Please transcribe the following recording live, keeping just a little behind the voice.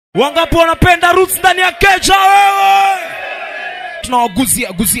Wangapi wanapenda roots ndani ya keja wewe?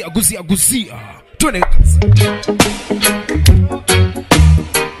 Tunawaguzia guzia. Twende kazi.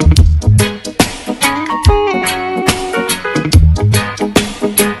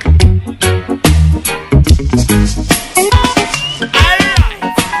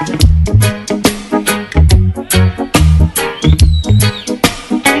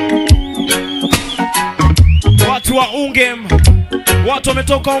 Watu wa Ungem, watu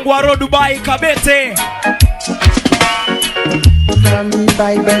wametoka Ongwaro, Dubai, Kabete,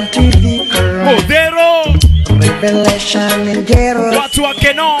 Modero, watu wa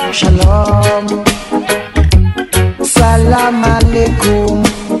Keno, Shalom, Salam Alaikum.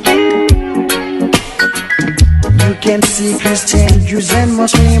 You can see Christians, Jews and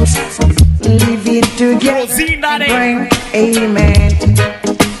Muslims living together. Bring amen.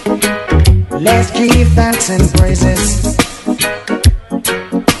 Let's give thanks and praises.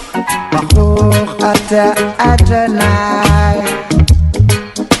 Baruch Ata Adonai.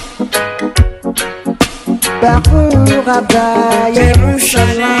 Baruch Abba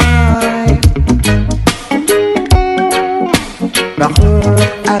Yerushalayim. Baruch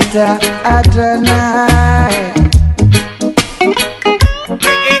Ata Adonai.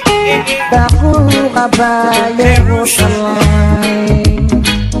 Baruch Abba Yerushalayim.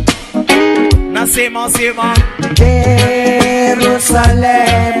 Sema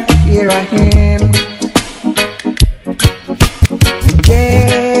Jerusalem, here I am.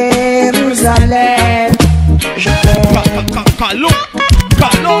 Jerusalem, je t'aime.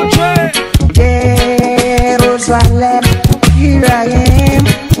 Kalonje. Jerusalem, here I am.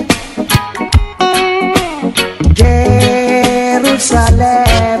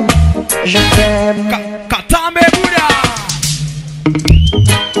 Jerusalem, je t'aime. Katame Buddha.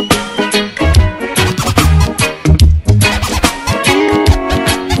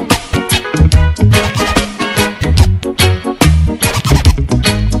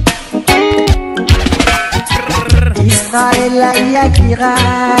 Israel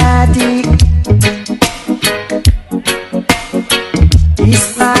Yakirati,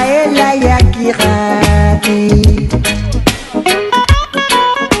 Israel Yakirati,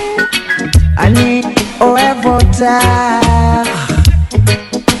 Ani Oevotar,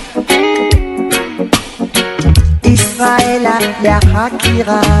 Israel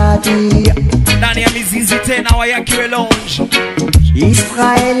Yakirati, ndani ya mizizi tena wa Kalonje,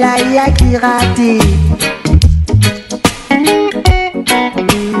 Israel Yakirati.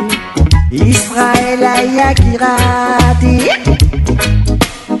 Israel Yakirati.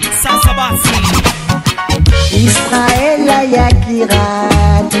 Sasa basi. Israel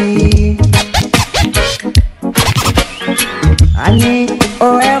Yakirati. Ani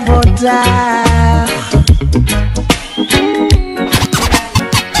Oevotar.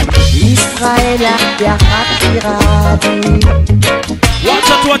 Israel Yakirati.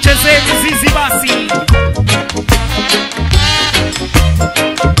 Wacha tuwachezee mizizi basi.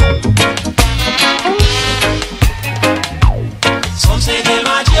 Some say them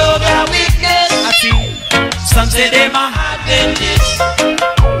are Jehovah's Witness. Some say them are Adventists.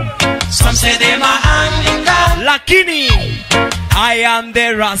 Some say them are Anglican. Lakini I am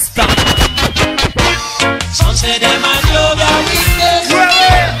the Rasta. Some say them are Jehovah's Witness.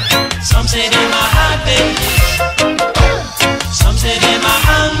 Some say them are Adventists. Some say them are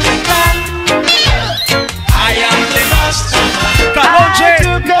Anglican. I am the Rasta. Kalonje. I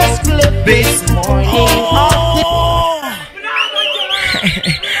took a split this morning.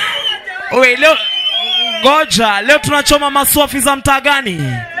 Owe, leo ngoja, leo tunachoma maswafi za mtaa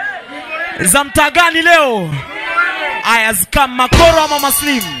gani? Za mtaa gani leo? Aya, kama makoro ama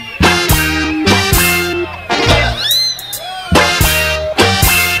maslim.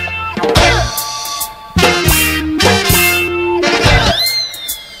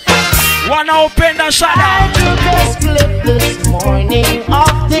 Wanaopenda shada. I took a split this morning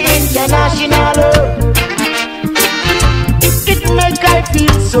off the international. It make I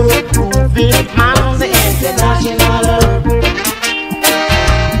feel so groovy, man, the international.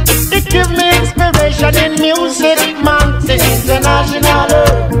 It give me inspiration in music, man, the international.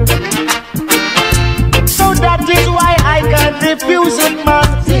 So that is why I can't refuse it,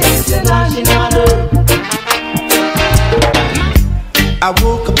 man, the international. I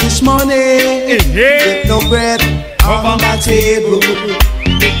woke up this morning with no bread on my table.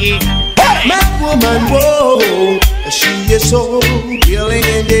 My woman, whoa, she is so willing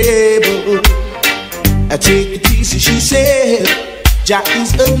and able. I take it easy, she said, Jack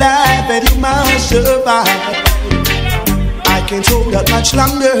is alive and he must survive. I can't hold out much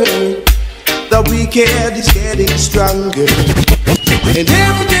longer. The weekend is getting stronger. And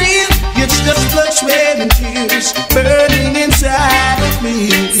every day it's just blood, sweat, and tears burning inside of me.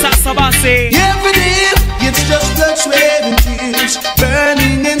 Sasabase. Every day, it's just blood, sweat, and tears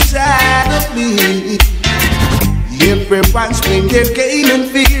burning inside of me. Everyone's playing their game in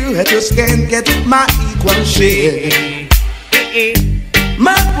fear. I just can't get my equal share.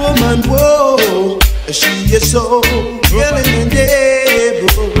 My woman, whoa, she is so willing and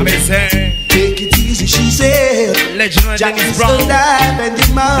able. Take it easy, she said. Jack is alive and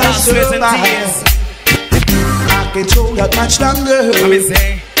you must survive. I can't hold that much longer.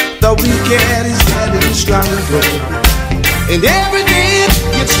 The weekend is getting stronger. And every day,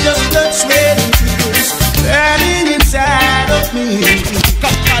 it's just blood, sweat, and tears burning inside of me.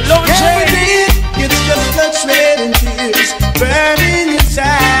 Every day, it's just blood, sweat, and tears burning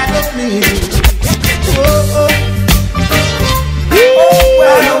inside of me. Oh, oh. Oh,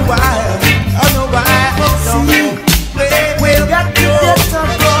 I know why. I know why. We'll got to get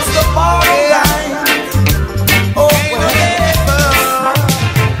across the borderline. Oh,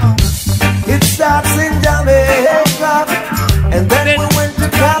 it starts in Jamaica, and then we went to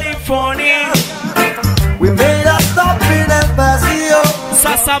California. We made a stop in El Paso.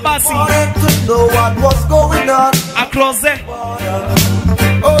 Sasabasi. Wanted to know what was going on across the border.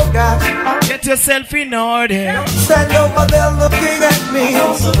 Oh God, get yourself in order. Stand over there looking at me.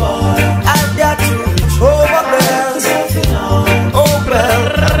 I've got to reach over there. Oh well,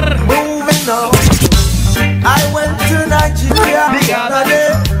 moving on. I went to Nigeria the other day.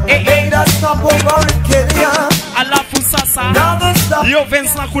 Made a stop over in Kenya. Alafu sasa. Another stop. Yo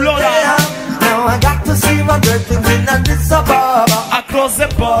Vince Nakulola. Now I got to see my great things in Addis Ababa. Across the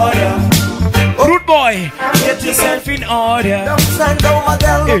border. Rude boy, get yourself in order. Don't stand over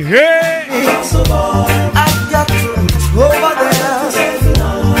there. Hey, I've got to reach over there.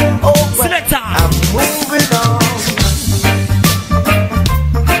 Oh, Selector. I'm moving on.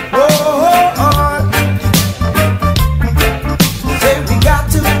 Oh. Say we got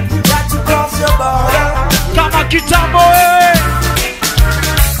to cross your border. Come on, Kitambo.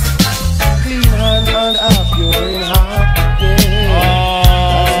 Clean hand and up your in heart.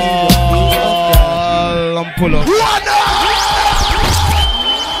 Pull up.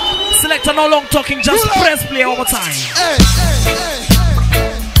 Selector, no long talking, just press play all the time.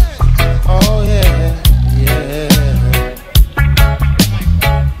 Oh yeah, yeah.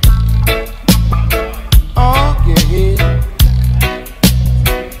 Oh yeah.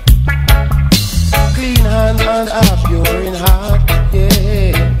 Clean hand and up your in heart.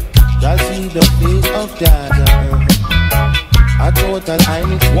 Yeah. Just see the face of Dada. I thought that I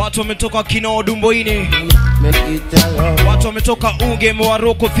need watu wametoka kino dumbo ini, make it alone. watu wametoka unge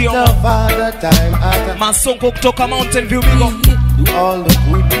mwaroko thioma, masonko kutoka Mountain View bigo. Do all the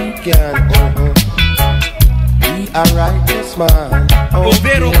good we can. We are righteous man.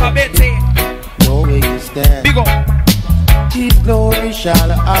 Overo kabete. No way you stand. Bigo. His glory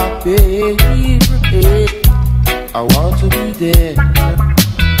shall appear. I want to be there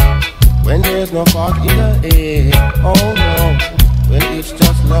when there's no fog in the air. Oh no, when it's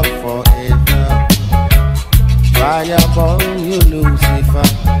just love forever. Fire burn you, Lucifer.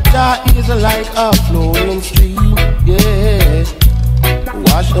 That is like a flowing stream. Yeah,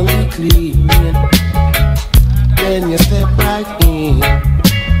 wash and be clean. Then you step right in.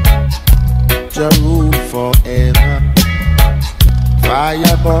 Jah rule forever.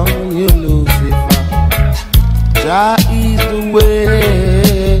 Fire burn you, Lucifer. Jah is the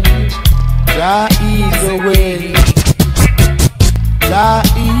way. Jah is the way. Jah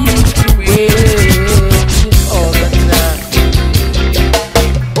is the way. All the time.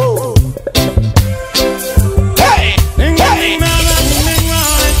 Oh. Hey! Hey!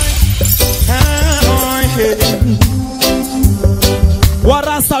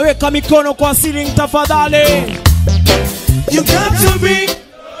 Warasta weka mikono kwa ceiling tafadhali. You got to be.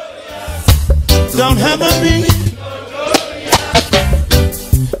 Don't have a be.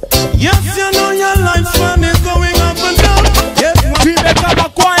 Yes, you know your life's fun is going up and down. Yes, we become a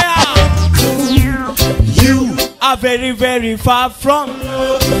choir. You are very, very far from.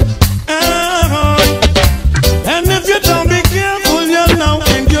 And if you don't be careful, you'll know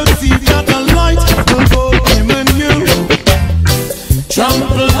and you'll see that the light will go in you.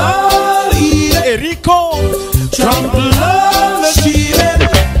 Trample all Erico. Trample all the cheated.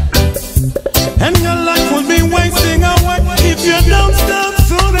 And your life will be wasting away if you don't stop.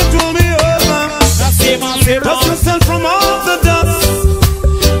 Soon it will be over. Dust yourself from all the dust.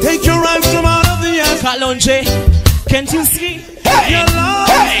 Take your eyes from out of the air. Kalonje, can't you see? Hey,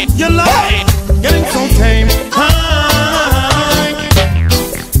 your love, getting so tame.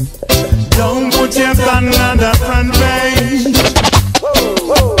 Don't put your gun on the front page.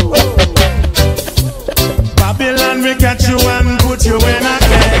 when we catch you and put you in a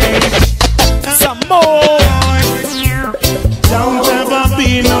cage. Some more. Don't ever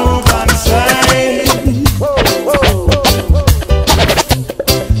be no concern.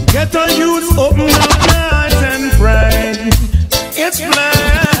 Get a youth, open up your eyes and pray. It's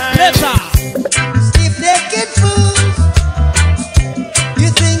blind. Later. If they get food, you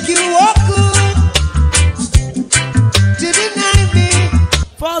think you walk good to deny me.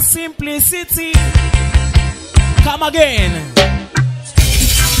 For simplicity. Come again.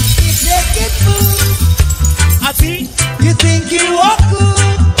 If they get food, Ati. you think you walk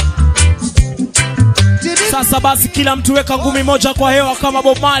good to deny. Sasa basi kila mtu weka ngumi moja kwa hewa kama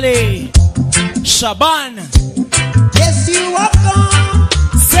Bob Marley. Shaban. Yes, you walk on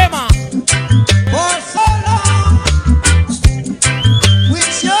Sema. for so long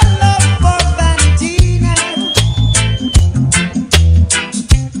with your love for vanity now.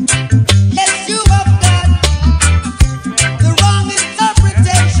 Yes, you have got the wrong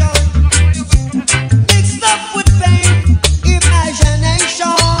interpretation mixed up with vain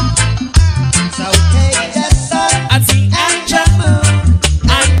imagination. So take the sun Ati. and the moon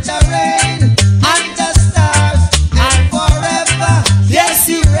and the rain and the stars and forever. Yes,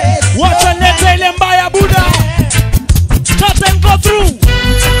 you raise Watch your and let hand. them buy a Buddha. Cut and go through.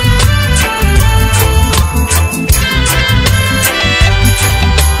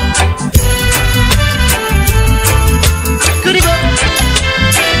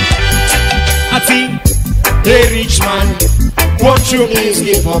 Ati. Hey, rich man, won't you please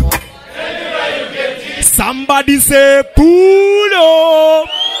give up? Somebody say pull up.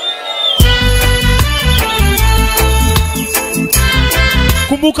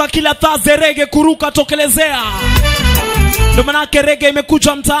 Kumbuka kila Thursday reggae kuruka tokelezea. Ndio manake reggae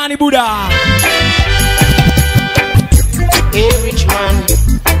imekuja mtaani Buda. Hey, rich man,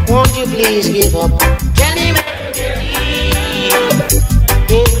 won't you please give up? Tell him.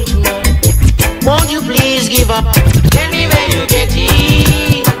 Hey, rich man, won't you please give up? Tell me where you get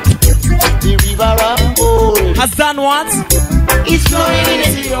it. The river of gold Has done what? is flowing in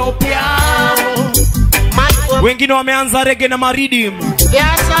Ethiopia. My Wengine wameanza reggae na maridim.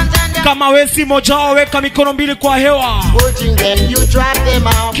 their sons and their Kama we si moja wao, weka mikono mbili kwa hewa. putting them, you drop them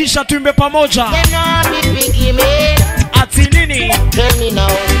out. Kisha tuimbe pamoja. Them not big biggie man. Ati nini? Tell me now,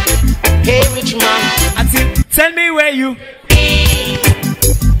 hey rich man, Ati tell me where you.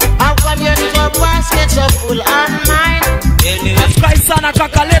 how come your little baskets are full on mine? Afkai sana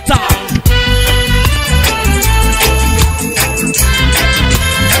kaka leta.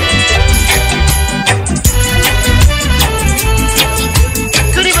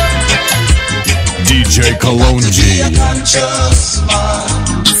 DJ Kalonje.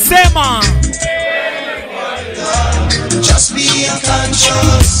 Sema. Just be a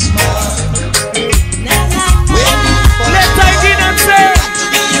conscious man. Leta ingine mse.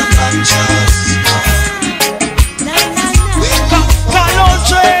 Be a conscious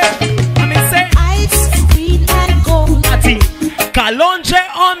Kalonje. Say. Ati. Kalonje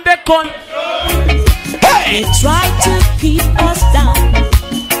on the con. They try to keep us down,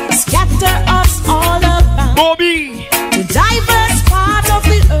 scatter us all around Bobby. to diverse part of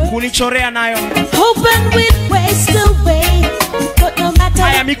the earth, Kunichorea nayo. hoping we'd waste away. But no matter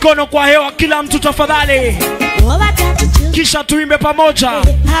Haya mikono kwa hewa kila mtu tafadhali. all I got to do, Kisha tuimbe pamoja.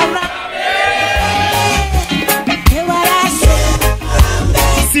 hear what I say,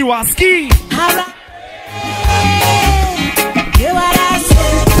 Siwaski. hear what I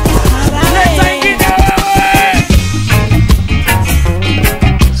say. Leta ingine wewe.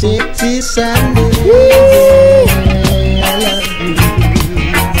 Sexy Sunday, I love you.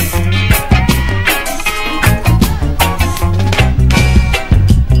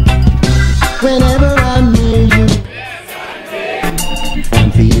 Whenever I'm near you, I'm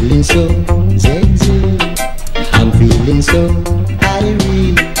feeling so sexy. I'm feeling so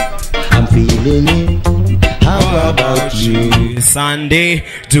irie. I'm feeling it. How about you? Sunday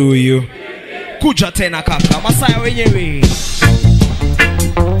do you. Kuja tena kaka, Masaya wenyewe.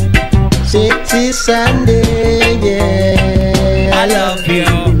 Sexy Sunday, yeah, I love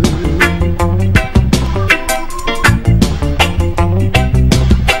you.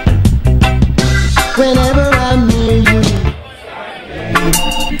 Whenever I'm near you,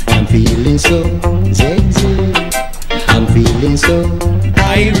 I'm feeling so sexy. I'm feeling so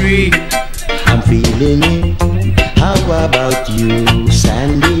Irie. I'm feeling it. How about you,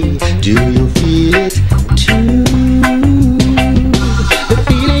 Sandy? Do you feel it too? The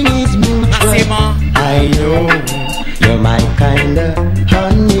feeling is mutual. Nasema. I know you're my kind of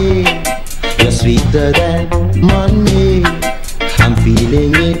honey. You're sweeter than money. I'm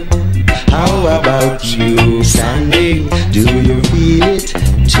feeling it. How about you, Sandy?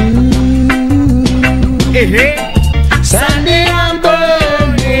 Sandy, I'm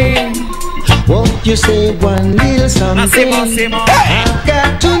burning. Won't you say one little something? I've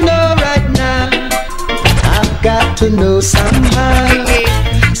got to know right now. I've got to know somehow.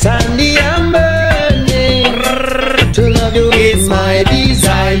 Sandy, I'm burning. To love you is my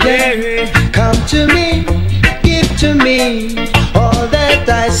desire. Come to me, give to me all that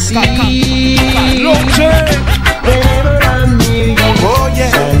I see. Whenever I'm near you, Oh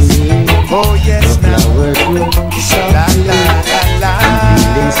yes, Sandy, oh yes now. flower grows softly. I'm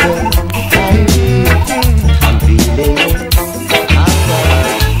feeling so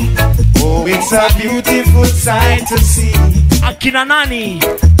Oh, it's a beautiful sight to see. Akina nani?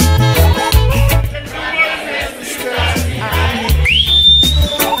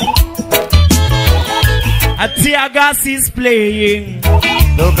 A Teargas is playing.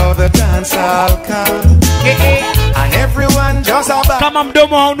 Look how the dance all come. And everyone just about Kama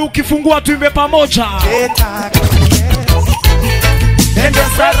mdomo haunuki, fungua tuimbe pamoja. they talk, yes. Then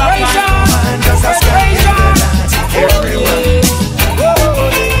just a rock and just a step in the dance. Everyone.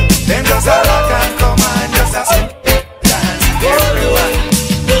 Then just a rock and come and just a step dance. Everyone.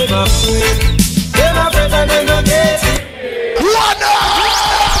 Them afraid and they don't get it.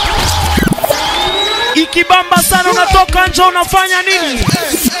 Ikibamba sana unatoka nje unafanya nini?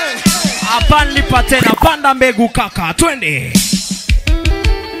 Hapa nilipa tena, panda mbegu kaka, twende.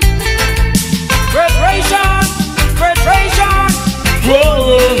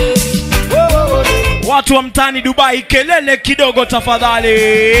 Watu wa mtani Dubai, kelele kidogo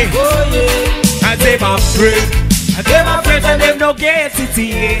tafadhali. I'm afraid and them no get it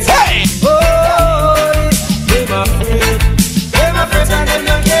yet. Hey! Them afraid and them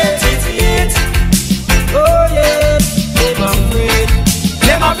don't get it yet. Oh yeah,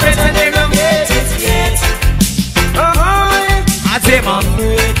 them afraid and them don't get it yet. Oh yeah, Them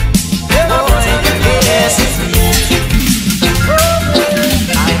afraid. them afraid and them don't get it yet.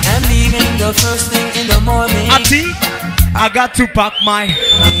 I am leaving the first thing in the morning. Ati, I got to pack my.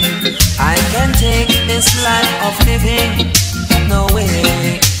 I can't take this life of living, no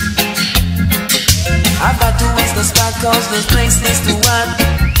way. I've got to waste the spot cause this place is too hot.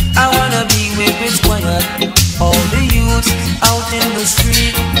 I wanna be with it's quiet. All the youths out in the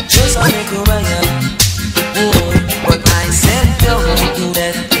street just to make a riot. Oh, but I said don't do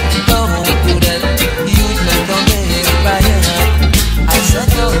that, don't do that. Youth men don't make a riot. I said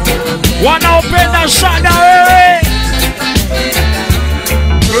don't do that. Wanaopenda shada wewe.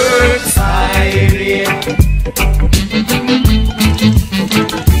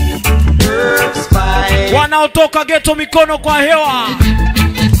 Wanaotoka ghetto mikono kwa hewa.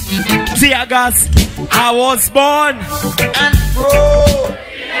 Teargas, I was born and grow.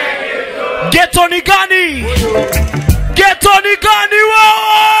 Ghetto ni gani? Ghetto ni gani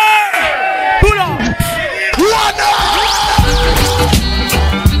wewe? Pull up.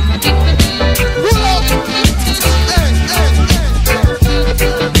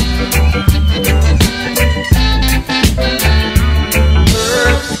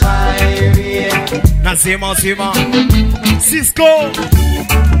 Nasema sema Cisco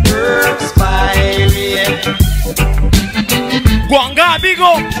Gwanga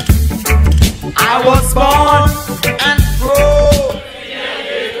Bigo. I was born and grow.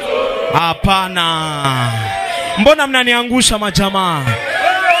 Hapana, mbona mnaniangusha majamaa?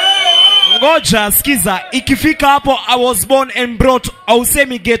 Ngoja sikiza, ikifika hapo I was born and brought, au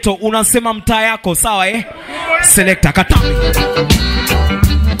semi ghetto, unasema mtaa yako, sawa eh? Selector Katami.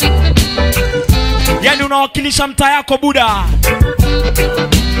 Yani unawakilisha mtaa yako buda.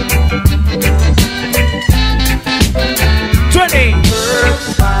 Twende.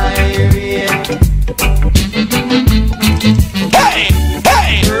 Hey,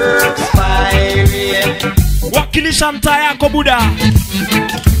 hey. Wakilisha mtaa yako buda.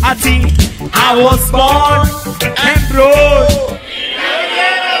 Ati I was born and brought.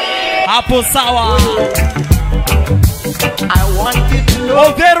 Hapo sawa. I want you to know,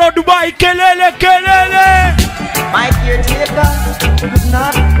 Overo Dubai, kelele kelele. my caretaker could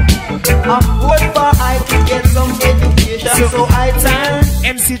not afford for I to get some education, so I turned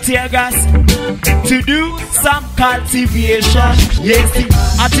MC Teargas to do some cultivation. Yes,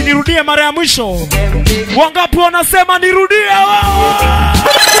 ati nirudie mara ya mwisho. Wangapi wanasema nirudie?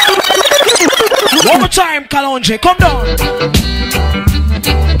 One more time, Kalonje, come down.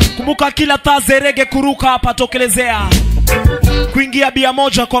 Kumbuka kila taze Reggae kuruka hapa tokelezea. Kuingia bia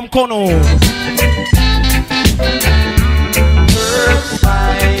moja kwa mkono.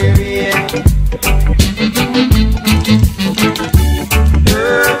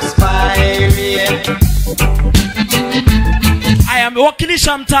 I am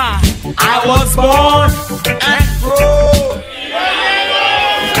wakilisha mtaa. I was born and grown.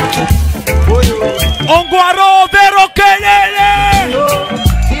 Ongwaro Vero Kelele.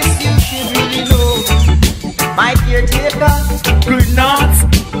 This you should really know. My dear Teargas Could not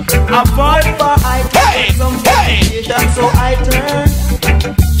avoid for I take some cultivation, so I turn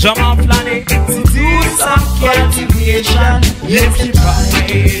Jama planet to do some cultivation. Yes, you try.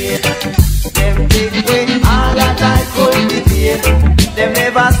 them take away all that I cultivate. Them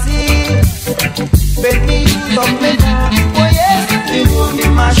never see when me use up me now. Oh yes, they know me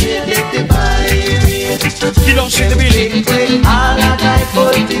my shit, let the buy. You don't see the building. Take away all that I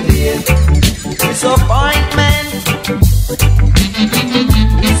cultivate. Disappointment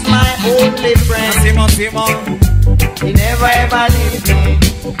is my only friend. Simon. He never ever leave me.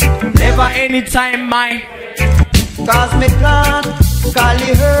 Never anytime my Cause me can't call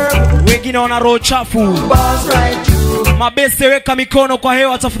her. wengine wana roho chafu. Boss right through. Mabeste weka mikono kwa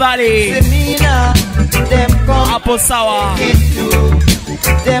hewa tafadhali. Semina, them come Hapo sawa. into.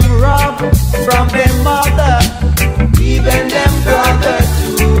 Them rob from them mother. Even them brother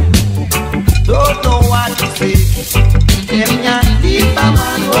too. Don't know what to say. Them can't leave a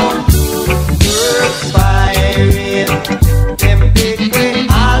man home to perspire. Them take away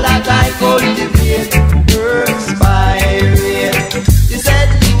all that I cultivate. Perspire. He said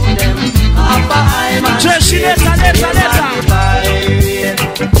to them, Papa, I'm a Jeshi leta. them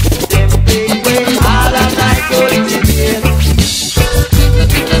take away all that I cultivate.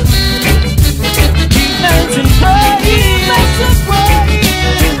 Let's pray, let's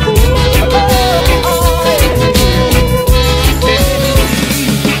pray.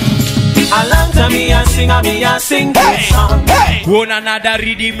 A long time me a sing this song. Wona nada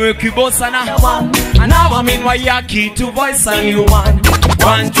ridi mekibosana. And now I'm in Wayaki to voice a new one.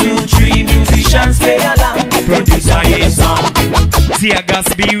 1, 2, 3 musicians play along. Producer is on.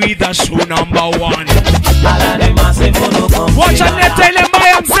 Teargas be with us show number 1. All of them a say for no company. Watch and let tell him I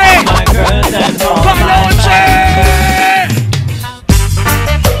am say. My girls and all Kalonje.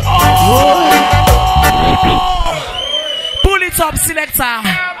 Pull it up, selector.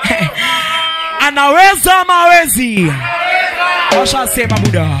 Anaweza mawezi. Washa sema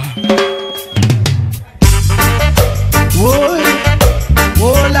buda.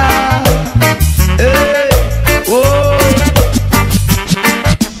 Hola,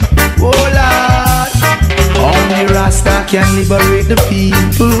 hola. Only Rasta can liberate the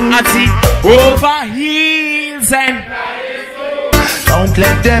people. Ati over heels and Don't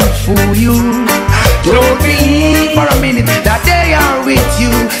let them fool you. Don't believe for a minute that they are with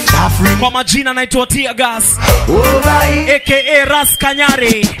you. Suffering kwa majina naitwa Teargas over here. aka Ras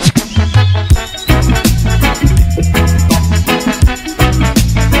Kanyari.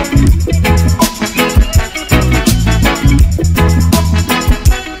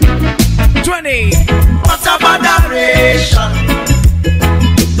 What about adoration?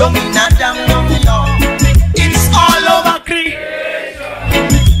 Don't mean that damn young. It's all over creation.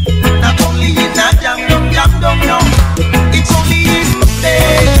 Not only in that damn young. It's only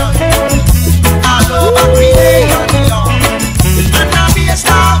invitation. All over creation, young. And now be a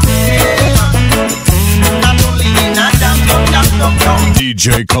starvation. Not only in that damn young.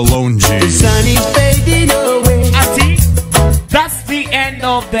 DJ Kalonje. Sun is fading away. Ati, that's the end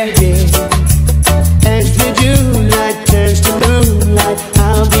of the day. As the July turns to moonlight,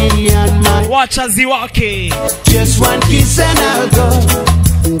 I'll be on my Wacha ziwake. just one kiss and I'll go.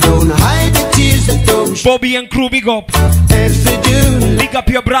 Don't hide the tears that don't show. Bobby and crew, big up. As the July, Big up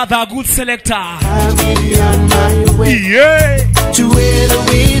your brother, good selector. I'll be on my way Yeah. to where the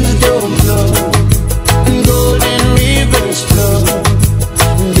winds don't blow and golden rivers flow.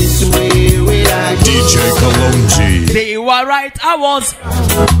 This way will I go. DJ Kalonje. They were right, I was.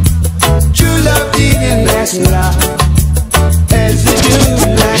 True love didn't last long. As the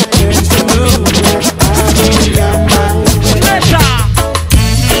July turns to moonlight, I'll be on my way. Letter.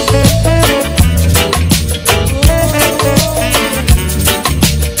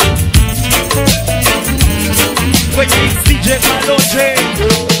 When it's DJ Kalonje.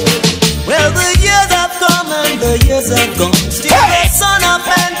 Well, the years have come and the years have gone. Still the sun up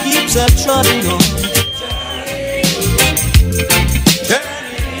and keeps a trotting on.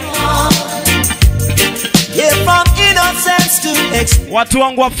 Yeah, from innocence to Watu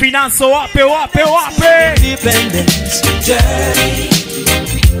wangu wa finance wape. independence.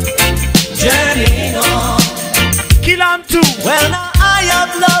 Journey on. Kila mtu. Well, now I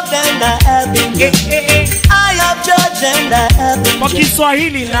have loved and I have been loved. I have judged and I have been Kwa judged.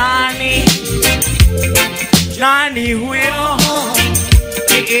 Kiswahili nani huyo?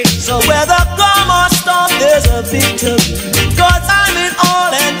 So whether calm or storm, there's a victory. 'Cause I'm in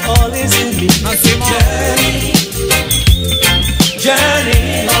all and all is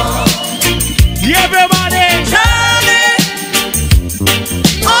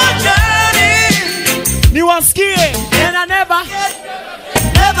Oh, journey. Niwasikie. And I never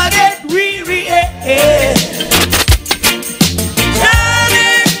get weary.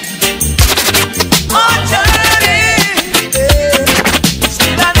 Journey. Oh, journey.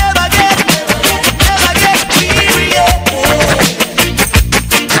 Still I never get weary.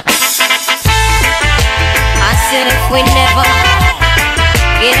 I said if we never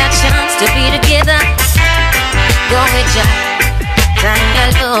get a chance to be together, go with ya, I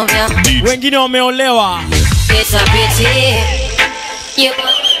love ya. Wengine wameolewa. It's a pity you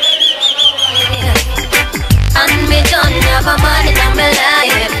and me don't have a man in my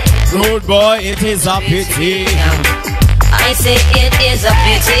life. Good boy, it is a pity. I say it is a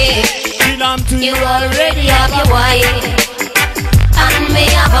pity. You already have your wife and me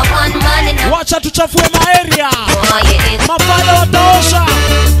have a one man in my life. Wacha tuchafue maeria. Oh, yeah. Mapale wataosha.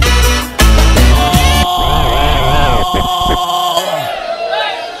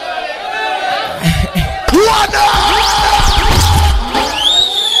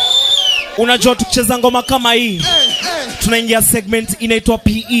 Unajua tukicheza ngoma kama hii tunaingia segment inaitwa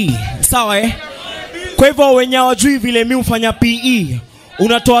PE. Sawa eh? Kwa hivyo wenye hawajui vile mimi hufanya PE,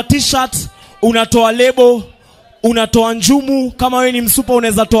 unatoa t-shirt, unatoa lebo, unatoa njumu, kama wewe ni msupa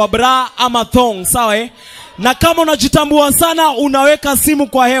unaweza toa bra ama thong, sawa eh? Na kama unajitambua sana unaweka simu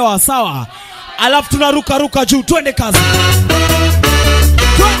kwa hewa, sawa? Alafu tunaruka ruka juu, twende kazi.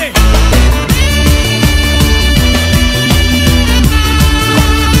 Twende.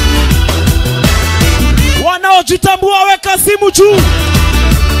 Wanaojitambua weka simu juu.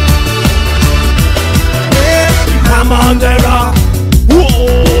 I'm on the rock.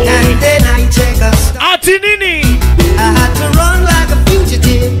 And then I take a stop. Ati nini? I had to run like a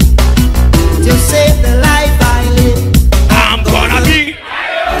fugitive to save the life I live. I'm gonna be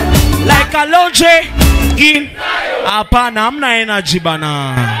like Kalonje in. Hapana, hamna energy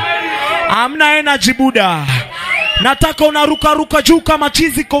bana. Hamna energy buda. Nataka unaruka ruka juu kama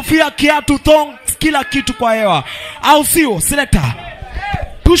chizi, kofia, kiatu, thong, kila kitu kwa hewa. Au sio? Selector.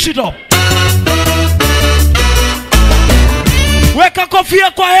 Push it up. Weka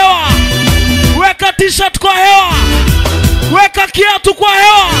kofia kwa hewa. Weka t-shirt kwa hewa. Weka kiatu kwa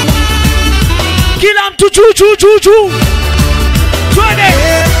hewa. Kila mtu juu juu juu juu. Twende.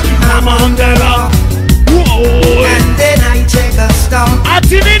 I'm on the rock. Whoa. And then I take a stop.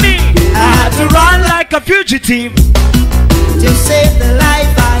 Ati nini? I had to run like a fugitive to save the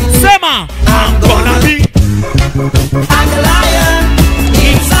life I live. Sema, I'm gonna be like a lion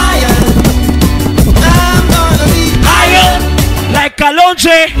in Zion. I'm gonna be iron like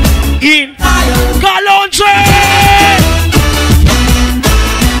Kalonje in Zion. Kalonje.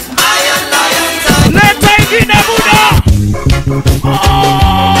 Iron, lion, Zion. Leta ingine muda.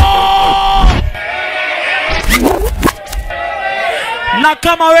 Na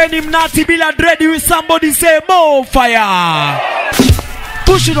kama we ni mnati bila dread, with somebody say more fire.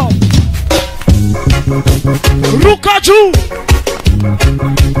 Push it up. Ruka juu.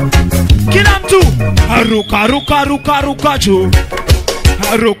 Kila mtu ruka ruka ruka ruka juu.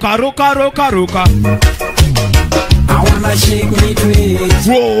 Ruka ruka ruka ruka. I wanna shake me twist.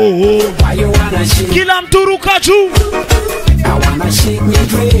 Whoa. Why you wanna shake? Kila mtu ruka juu. I wanna shake me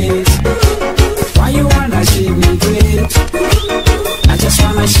twist. Why you wanna shake me twist? I just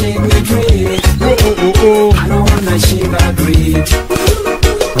wanna shake me twist. I don't wanna shake that twist.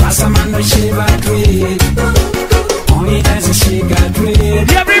 Rasta man no shake that twist. Only dance a shake that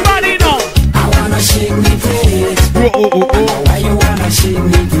twist. Everybody know. I wanna shake me twist. Why you wanna shake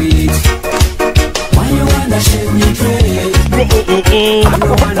me twist? Why you wanna shake me twist? I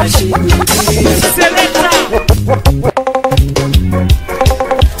don't wanna shake me twist. Selector.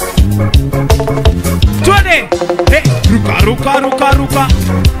 Twende. Hey, ruka ruka ruka ruka.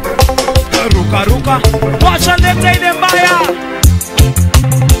 Ruka ruka. Wacha leta ile mbaya.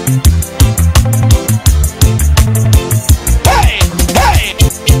 Hey,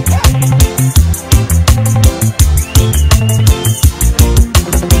 hey.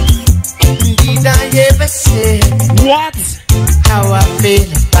 Did I ever say What? how I feel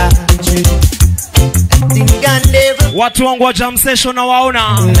about you? I think I never Watu wangu wa jam session na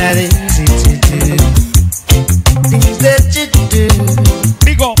waona. that easy to do. Things that you do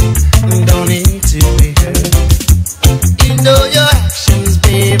Big up. don't need to be heard. You know your actions,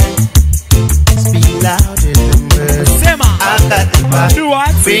 baby, speak louder than words. Sema. I got the body. Do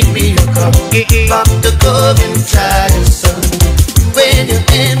what? Bring me your cup. Pop the cup and try your son. When you're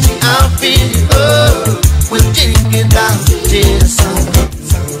empty, I'll fill you up. We'll drink it down till the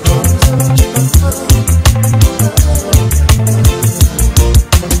sun.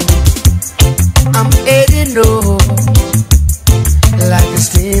 I'm heading home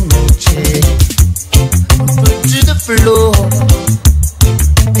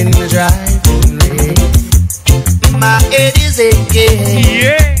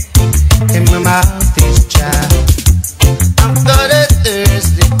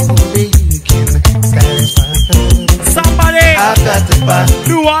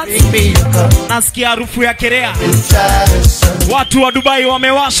nasikia harufu ya kerea. Watu wa Dubai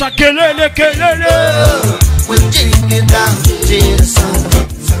wamewasha kelele kelele.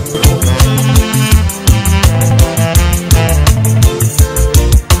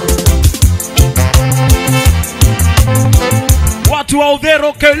 Watu wa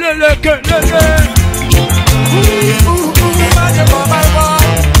Udhero kelele kelele.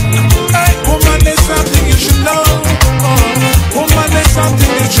 Woman, there's something you should know. Woman, there's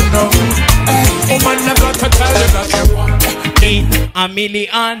something you should know. Woman, I got to tell you that you want a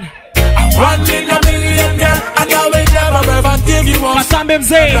million. One in a million, girl, and I will never ever give you up.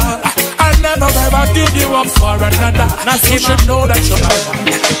 I'll never ever give you up for another. You should know that you're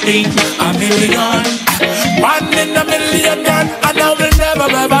in a million. One in a million, girl, and I will never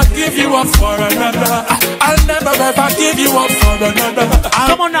ever give you up for another. I'll never ever give you up for another.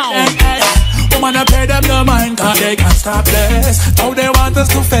 Come on now. Woman, I pay them no mind, cause they can't stop this. Now they want us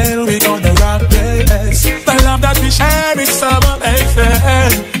to fail, we gonna rock this. The love that we share is so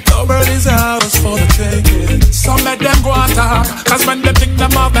amazing. The world is ours for the taking. Some let them go and talk, cause when they think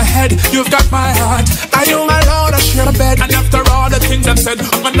them off my head, you've got my heart. Are you alone, I share a bed? And after all the things I've said,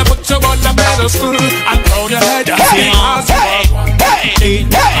 I'm gonna put you on the pedestal and throw your head.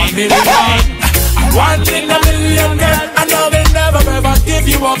 One in a million, girl, and I will never ever give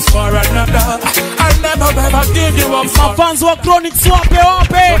you up for another. I'll never ever give you up for fans who Chronixx swap it up.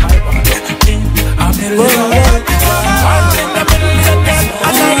 In a million, one in a million, girl,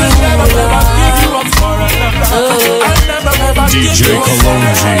 and I will never ever give you up for another. I'll never ever give you up for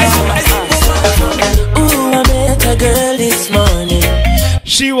another. Ooh, I met a girl this morning.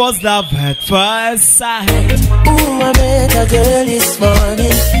 She was love at first sight. Ooh, I met a girl this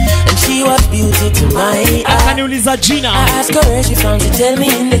morning, and she was beauty to my eye. Can you listen, Gina? I asked her where she found you, tell me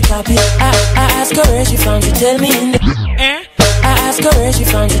in the copy. I asked her where she found you, tell me in the. Eh? I asked her where she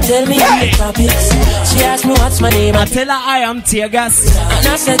found you, tell me in the copies. She asked me what's my name, I tell her I am Teargas. And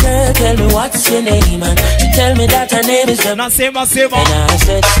I said, girl, tell me what's your name, and she tell me that her name is Gramps. Now say my. And I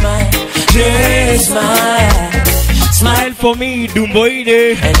said, smile, girl, smile. Smile for me,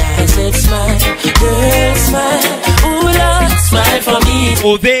 Dumboide. And I said, smile, girl, smile. Ooh, Lord, smile for me.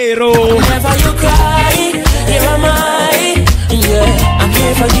 Odero. Whenever you cry, here am I. Yeah, I'm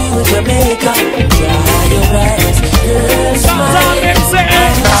here for you, Jamaica. Dry your eyes, girl, smile.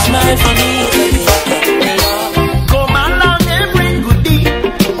 Smile for me. Come along and bring good deed.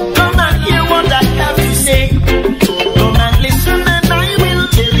 Come and hear what I have to say. Come and listen and I will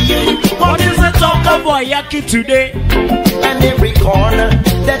tell you. What is the talk of Wayaki today? And every corner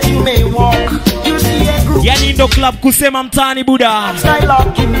that you may walk, you see a group. Yani ndo club kusema mtani Buddha.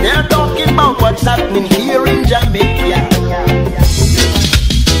 Skylocking, they're talking about what's happening here in Jamaica.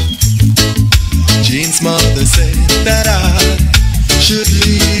 Jean's mother said that I should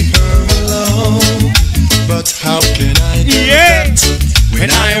leave her alone, but how can I do that when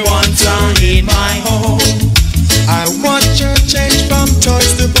I want her in my home? I watch her change from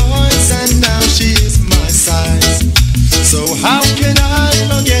toys to boys, and now she is my size. So how can I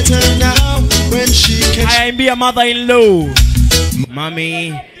forget her now when she can? I am be a mother-in-law.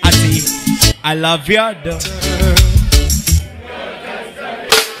 Mommy, Auntie, I love your daughter.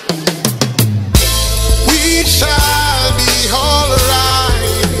 We shall be alright.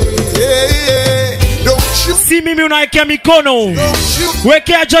 Yeah. Don't you see mimi unaekea mikono.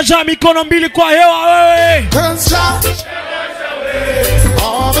 Wekea jaja mikono mbili kwa hewa wewe.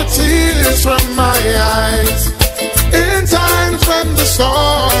 All the tears from my eyes. In times when the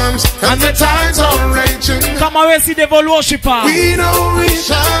storms and the tides are raging. Kama wewe si devil worshipper, we know we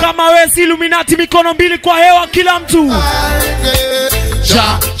shall. Kama wewe si Illuminati, mikono mbili kwa hewa kila mtu.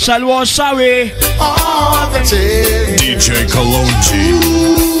 Ja shall wash away all the tears. DJ Kalonje.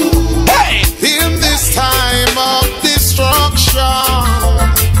 Hey! In this time of destruction,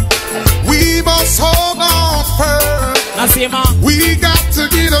 we must hold on firm. Nasema we got to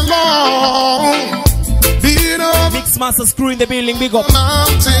get along. Mix Master Screw in the building, big up.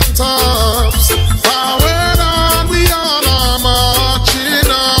 Mountain tops, forward on, we all are marching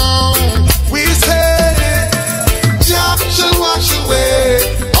on. We say, Jah shall wash away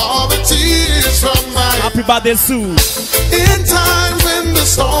all the tears from my. Happy birthday, Sue. In times when the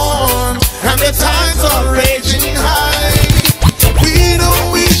storm and the tides are raging high, we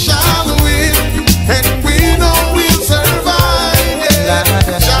know we shall win, and we know we'll survive. Yeah.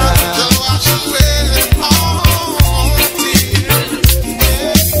 Jah shall wash away.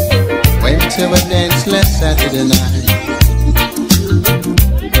 To a dance last Saturday night,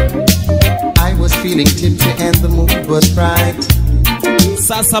 I was feeling tipsy and the mood was right.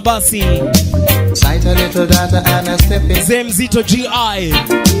 Sasa basi, sight a little data and a step in. Zemzito GI.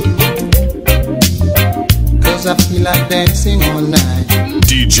 'cause I feel like dancing all night.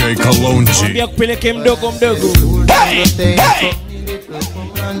 DJ Kalonje. Ambia kupeleke mdogo mdogo.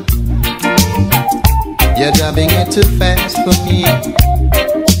 You're dubbing it too fast for me.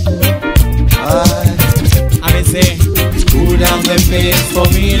 I say, cool down the pace for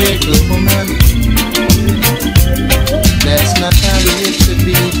me, little woman. That's not how it should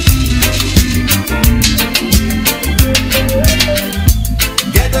be.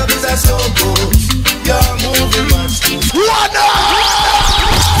 Get up as I so good. You're moving much too slow.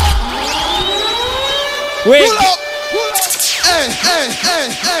 Wait. Pull up.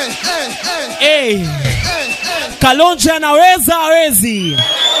 Hey. Kalonje anaweza hawezi?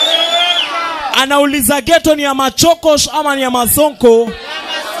 Anauliza ghetto ni ya machokosh ama ni ya mazonko?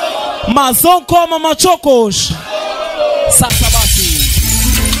 Mazonko ama machokosh? Sasa basi.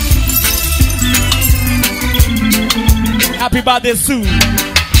 Happy birthday soon.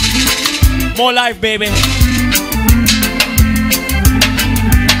 More life, baby.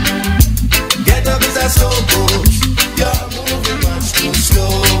 Get up as I so good. You're moving much too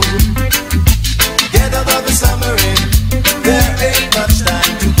slow. Get up of the summer in. There ain't much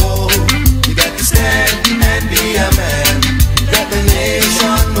time to go. You got to stand and be a man. Let the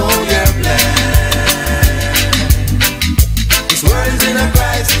nation know your plan. This world is in a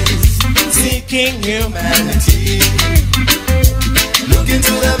crisis, seeking humanity. Look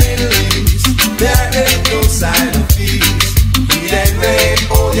into the Middle East. There ain't no sign of peace. Heat and rain,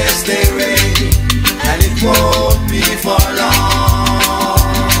 oh yes they rain, and it won't be for long.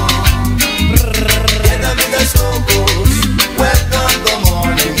 Get up in the snow goes, welcome the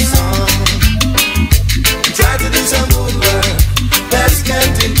morning sun. Try to do some good work, best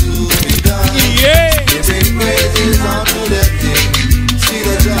getting to be done. Yeah. Giving praises unto the King. See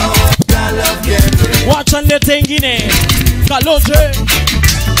the joy that love can bring. Watch on the tengine. Kalonje.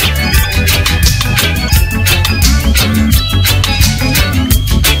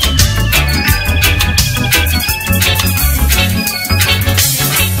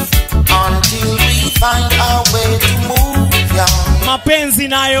 Until we find our way to move, yeah. Mapenzi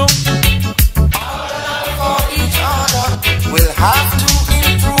nayo. For each other, we'll have to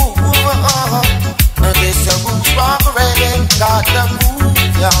improve. This a good rock reggae, got the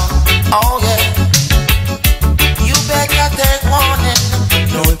move, yeah. Oh yeah. You better take warning.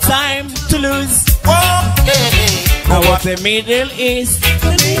 No time to lose. Oh yeah. Now what the Middle East?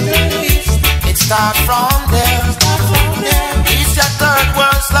 It starts from there. It's a third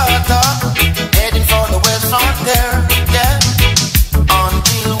world slaughter, heading for the west frontier. Yeah.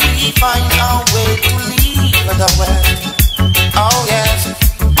 Until we find our way to leave the west. Oh yes.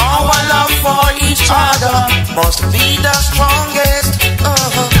 Our love for each other must be the strongest.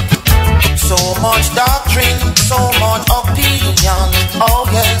 So much doctrine, so much opinion. Oh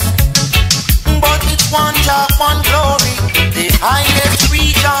yes. But it's one job, one glory, the highest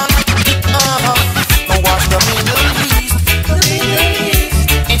region. Watch the Middle East.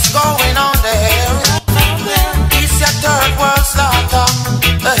 It's going on there. It's a third world slaughter,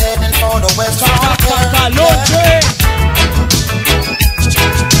 heading for the west frontier.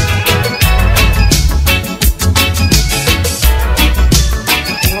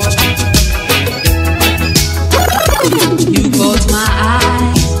 You caught my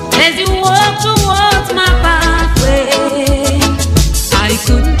eyes as you walked towards my pathway. I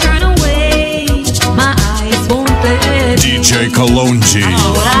couldn't turn away, my eyes won't let me. DJ Kalonje. I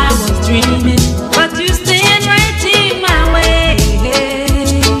thought I was dreaming, but you stand right in my way.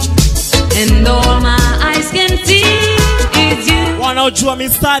 And all my eyes can see is you. Wanaojua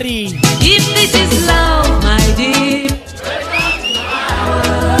mistari. If this is love, my dear,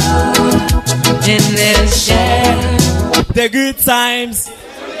 and let's share the good times.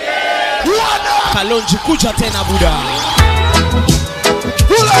 Kalonje kuja tena buda.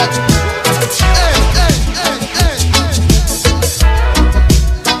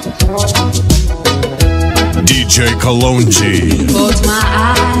 DJ Kalonje. Caught my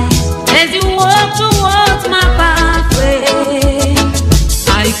eyes as you walked towards my pathway.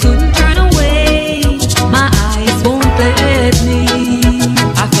 I couldn't turn away, my eyes won't let me.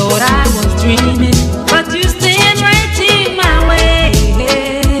 I thought I was dreaming, but you stand right in my way.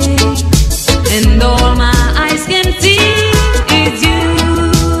 And all my eyes can see is you.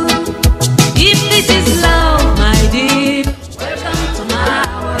 If this is love, my dear, welcome to my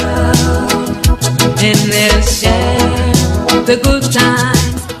world. And let's share the good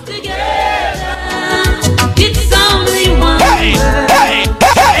times together. It's only one world.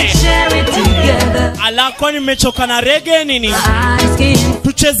 Let's share it together. Ala kwani mmechoka na reggae nini?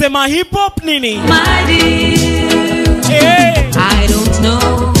 Tucheze ma hip hop nini? My dear, hey. I don't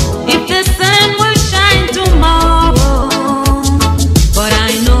know if the sun will shine tomorrow.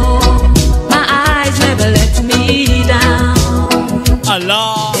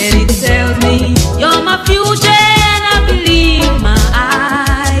 Lord. And it tells me you're my future, and I believe my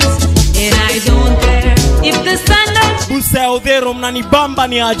eyes. And I don't care if the sun don't. Boucher udhero mnanibamba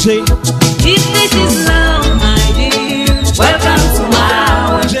ni aje. If this is love, my dear, welcome to my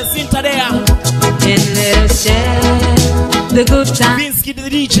world. Jacinta there. And let us share the good time. Vinsky the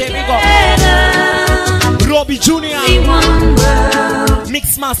DJ, we go. Robbie Jr.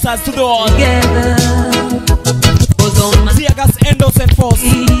 Mix Masters to the all. Together. Teargas, Endos and Force.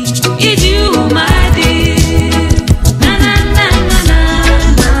 It's you, my dear. Na na na na na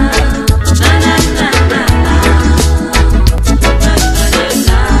na na na na na.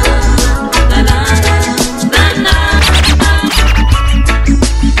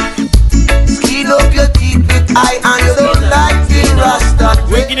 Skin up your teeth with eye and you don't like the rasta.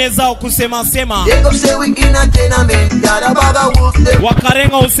 Wengine zao kusema sema. They go say we in a tenement. Got a bag of wolf them.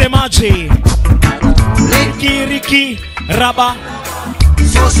 Wakarenga usemaje. Riki Raba.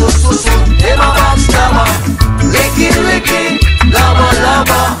 So, them a backstabber. Licky,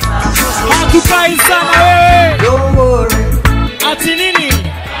 lava. Hatukai sana wewe. Don't worry. Ati nini?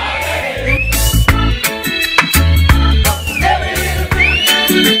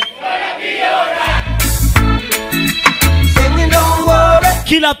 Singing don't worry.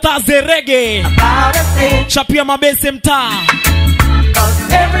 Kila taze reggae. About a thing. Chapia mabese mtaa. Cause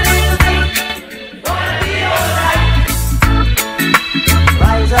every little thing gonna be alright.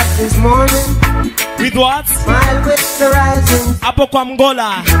 Rise up this morning. With what? Smile with the rising. Hapo kwa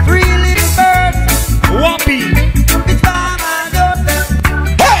Mgola. Three little birds. Wapi? It's by my doorstep.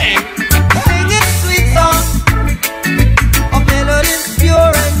 Hey! Singing sweet songs of melodies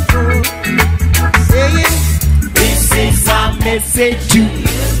pure and true. Saying, This is a message to you.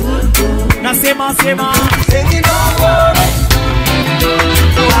 Nasema sema. singing don't worry.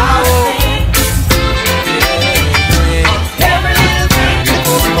 Every little thing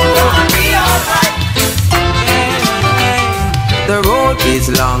gonna be alright. The road is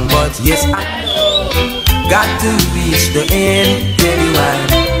long, but yes, I got to reach the end. Tell you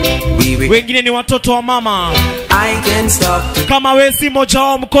why. Wengine ni watoto wa mama. I can stop to Kama we si moja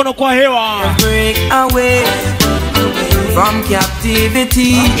wao mkono kwa hewa. break away from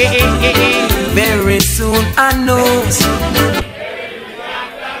captivity. Very soon I know.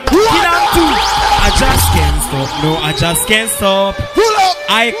 Kila mtu. I just can't stop. No, I just can't stop.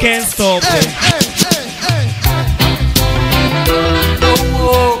 I can't stop.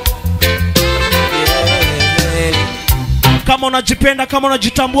 Kama unajipenda, kama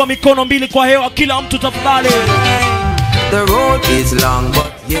unajitambua, mikono mbili kwa hewa, kila mtu tafadhali. The road is long, but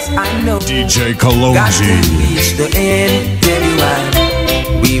yes I know. DJ Got to Kalonje. reach the end. Tell you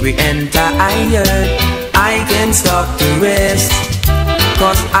why. We will enter iron. I can't stop to rest.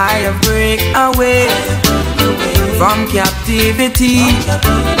 Cause I have break away from captivity.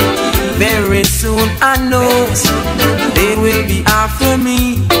 Very soon I know they will be after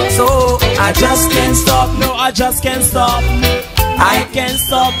me. So I just can't stop. No, I just can't stop. I can't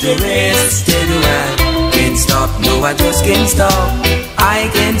stop the rest. Tell you why. Can't stop. No, I just can't stop. I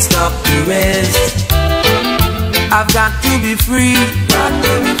can't stop the rest. I've got to be free.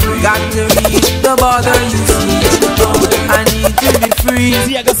 Got to reach the border, you see. I need to be free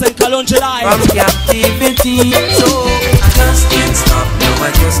Teargas and Kalonje live. from captivity. So I just can't stop. No,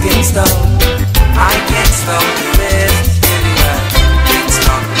 I just can't stop. I can't stop the rest. Can't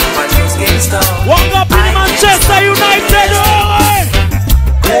stop. No, I just can't stop. Walk up in Manchester United.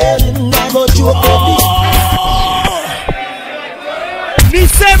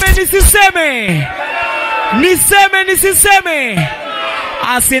 Niseme.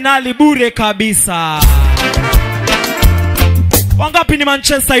 Arsenal bure kabisa. Wangapi ni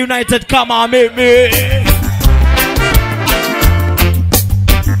Manchester United kama mimi?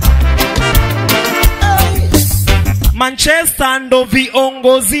 Manchester ndo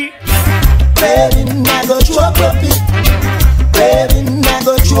viongozi.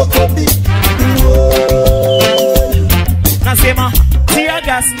 Nasema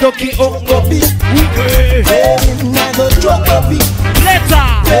Teargas ndo kiongozi.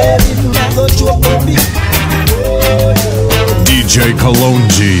 Leta DJ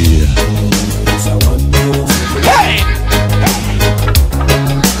Kalonje. hey!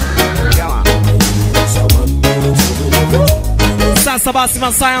 Sasa basi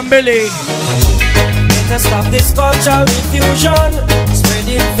masaa ya mbele. To stop this cultural infusion,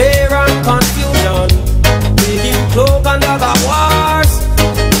 spreading fear and confusion, bringing cloak under the wars,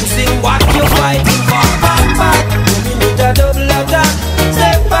 losing what you're fighting for. Back, moving with a double attack.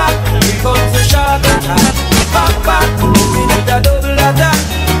 Step back, here comes the shark attack. Back, moving with a double attack.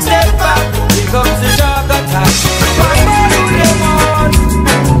 Step back, here comes the shark attack. Back, do they want?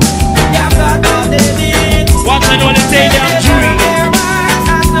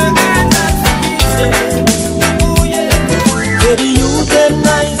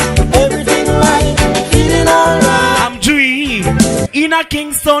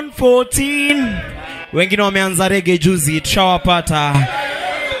 Kingston 14. Wengine wameanza reggae juzi, tushawapata.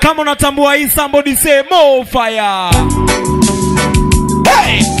 Kama unatambua hii, somebody say more fire.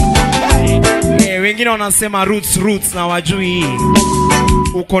 Hey! Yeah, wengine wanasema roots na wajui.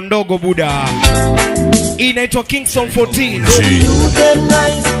 Uko ndogo buda. Hii inaitwa Kingston 14.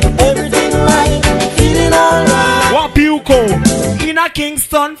 Wapi uko? Ina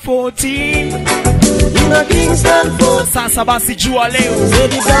Kingston 14. Ina Kingston 14. Sasa basi jua leo.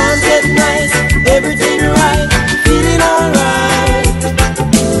 Everything right, feeling alright.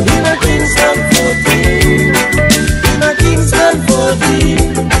 Ina Kingston 14. Ina Kingston 14.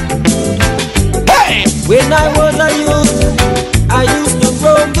 Hey! When I was a youth, I used to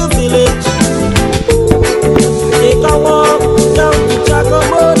roam the village. Take a walk down to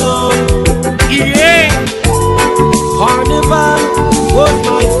Chacomono. Yeah. Carnival was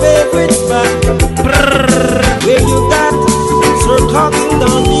my favorite spot. Where you got Sir Coxsone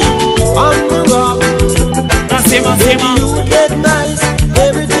down on the rock. Baby, you get nice,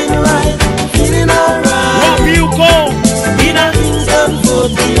 everything right, feeling alright. Where you go? In a Kingston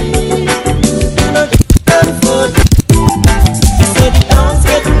 14. In a Kingston 14. Said the dance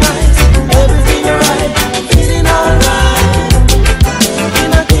get nice, everything right, feeling alright.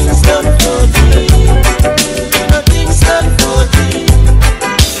 In a Kingston 14. In a Kingston 14.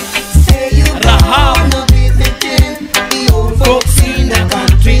 Say you gonna visiting the old folks in the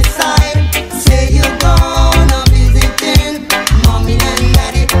countryside. Say you gonna visiting mommy and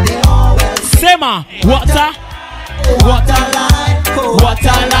daddy, they all well. Sema, what a lie, what a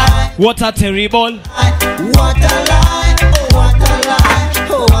lie, what a terrible, what a lie, what a lie,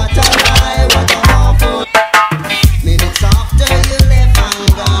 what a lie, what a awful. Minutes after you left and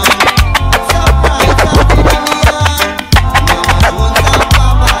gone, surprise up in the yard. Mama won't stop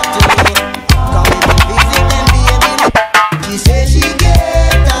Papa too. Come and visit them, baby. She says she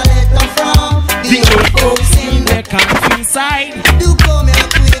get a letter from the old folks in the countryside. Do come here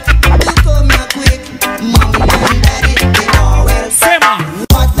quick, mommy and daddy, they all well. Sema,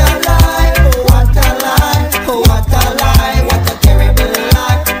 what a lie, what a lie, what a lie, what a terrible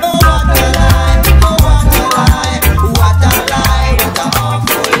lie. What a lie, what a lie, what a lie, what a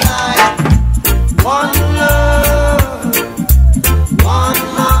awful lie. One love, one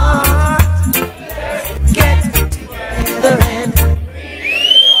heart, get the hand.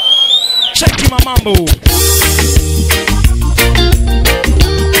 Check my mambo.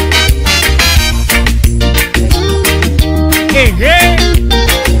 Hey, hey.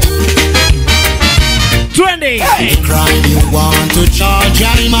 20. Hey. Crime you want to charge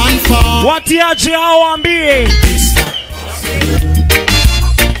any man for? Watiaje hao waambie.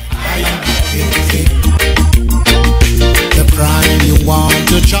 The crime you want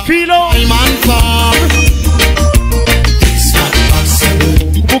to charge any man for? It's not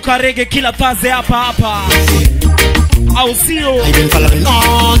possible. Buka reggae kila faze hapa. Au sio? I've been following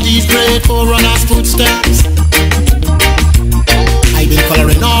all these great forerunners' footsteps. I've been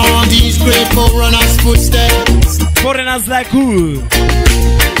following all these great forerunners' footsteps. Foreigners like who?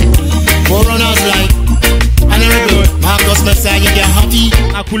 Forerunners like Honorable Marcus Messiah Happy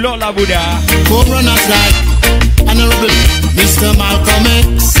Akulola Buddha. Forerunners like Honorable Mr. Malcolm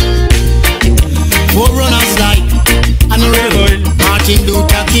X. Forerunners like Honorable Martin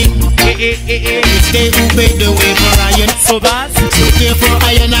Luther King. It's they who paved the way for iron. So that's therefore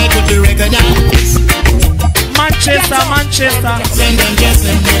iron I could be recognized. Manchester. Send them, just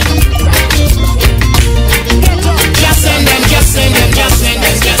send them. Just send them, just send them, just send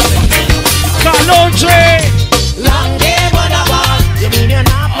them, just send them. Kalonje. Long day, but I want you mean you're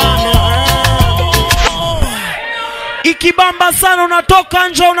not Ikibamba sana unatoka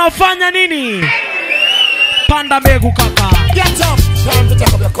nje unafanya nini? Panda mbegu kaka. Get up, time to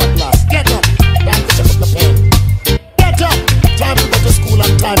take up your cutlass. Get up, time to take up the pen. Get up, time to go to school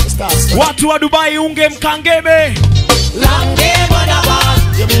and time to start studying. Watu wa Dubai unge mkangebe. Long day, but I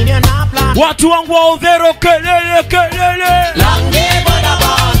want you mean you're not plan. Watu wangu wa Udhero kelele. Long day, but I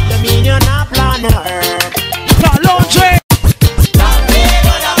want you mean you're not plan. Kalonje. Long day,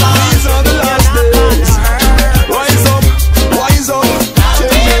 but I want. These are the last days. Rise up,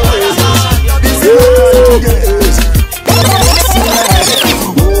 change your ways. This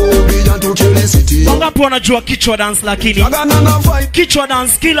is Wangapi wanajua kichwa dance lakini kichwa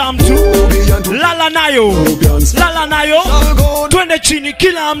dance kila mtu lala nayo twende chini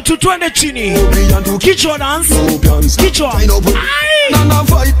kila mtu twende chini kichwa dance kichwa Nana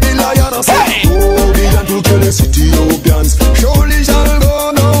fight the lion say Obian to kill the city Obians surely shall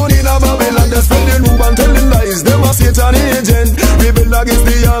go down in a Babylon. They're spreading rumors and telling lies. Them a Satan agent rebel against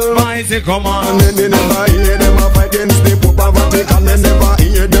the Almighty. Come on. And then they never hear them a fight against the Pope and Vatican. They never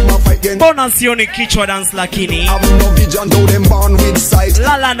Mbona sioni kichwa dance lakini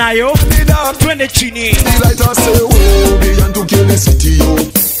lala nayo twende chini.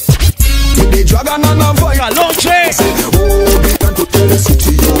 Kalonje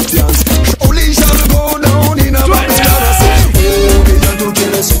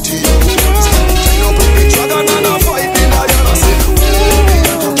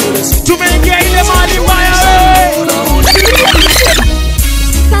tumeingia ile mali mbaya.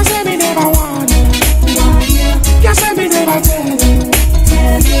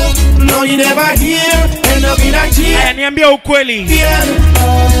 No, you never hear, end up in a jail. Niambia ukweli,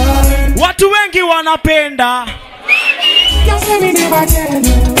 watu wengi wanapenda.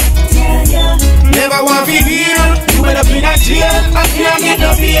 Never want to hear, you end up in a jail. I can't get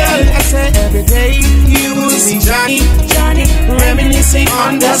no bail. I say every day you will see Johnny reminiscing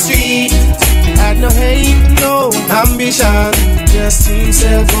on the street. Had no hate, no ambition, just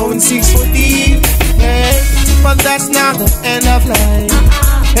himself going 6 foot deep. Hey, but that's not the end of life.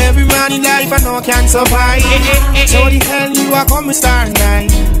 Every man in life I know can survive. So the hell you are coming starting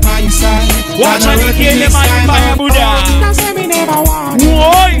night. By your side. Watch out, you kill them and buy a Buddha.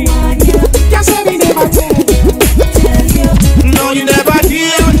 Why? No, you never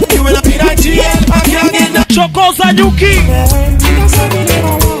deal. You will not be that jail. I can't get no Choko Zanyuki.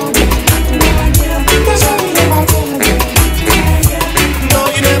 No,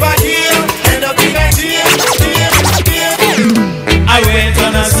 you never deal. End up in that jail. I went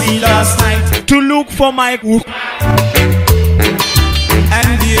on a sea last night to look for my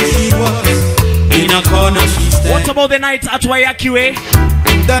and there she was in a corner. She said, what about the night at Wayakiwe?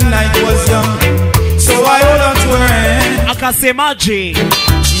 The night was young, so I hold on to her hand. Akasemaje?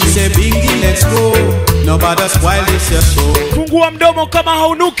 She said, Bingy, let's go. Nobody spoil this your show. Fungua mdomo kama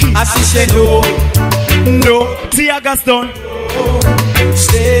haunuki. I said no, no. Teargas done.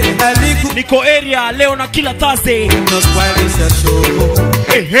 Stay a little. Niko area leo na kila Thursday. No spoil this your show.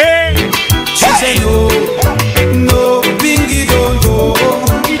 Hey, hey. She said no, no. Bingy don't go.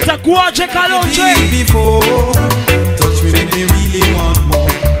 Itakuwaje Kalonje? Before touch me make me really want more.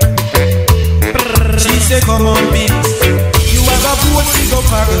 She said come on beat. You have a boat to go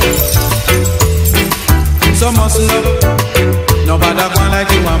paddle. So muscle up. Nobody gonna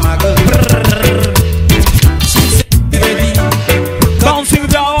like you a muggle. She said ready. Bouncing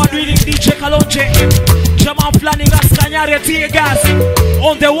with our reading DJ Kalonje. Jamal planning gas Kanyari Teargas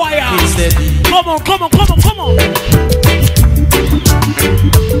on the wire. Come on, come on, come on, come on.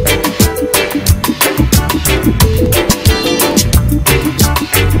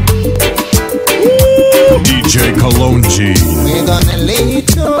 DJ Kalonje. We're gonna lay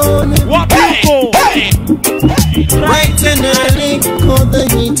it on. What people? Bright and early, cause the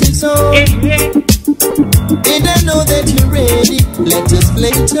heat is on. Did I know that you're ready? Let us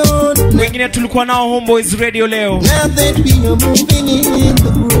play it on. Wengine tulikuwa nao Homeboys Radio leo. Now that we are moving in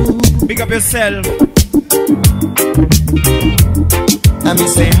the groove. Big up yourself. I may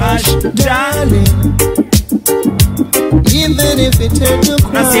say hush, darling. Even if it hurt to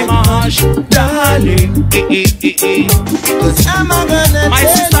cry. I say my hush, darling. Cause I'm gonna my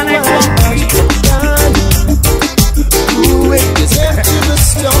tell sister you hush, darling. Ooh, it is after the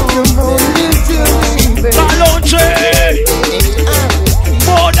storm. Kalonje.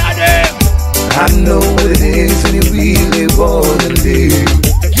 More than them. I know what it is and you really wanna live.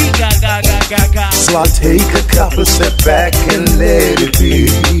 So I'll take a couple step back and let it be.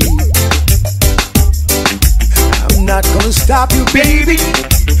 I'm not gonna stop you, baby.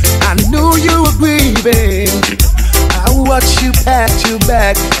 I knew you were grieving. I watched you pat you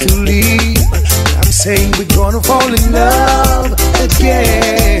back to leave. I'm saying we're gonna fall in love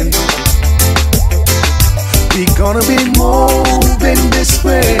again. We're gonna be moving this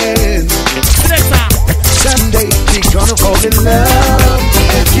way. Someday we're gonna fall in love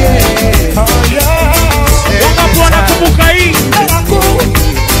again. Oh yeah.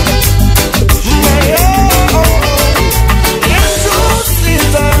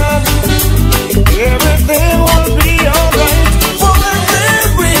 Everything will be alright.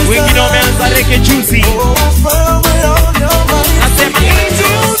 Wengine wameanza Reggae juicy.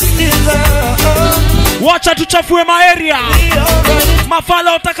 Wacha tuchafue maeria.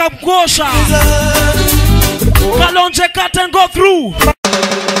 Mafala utaka mkosha. Kalonje cut and go through.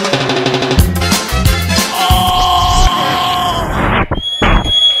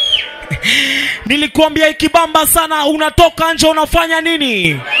 Nilikuambia ikibamba sana unatoka nje unafanya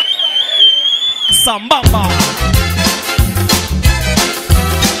nini? Sambamba.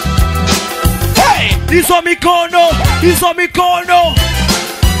 Hey, hizo mikono, hizo mikono.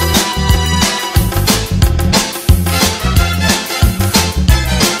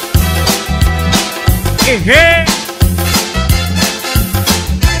 Hey.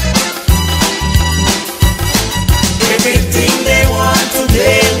 Everything they want to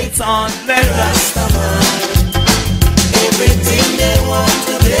blame it's on the Rastaman. Everything they want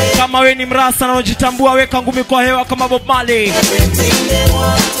to blame. Kama we ni mrasta na unajitambua, weka ngumi kwa hewa kama Bob Marley. Everything they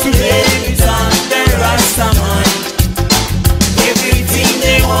want to blame it's on the Rastaman. Everything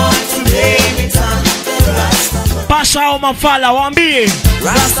they want to blame it's on the Rastaman. Pasha au mafala waambie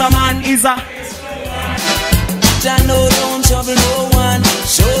Rastaman is a I know don't trouble no one,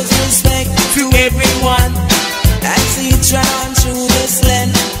 shows respect to everyone. I see it run through this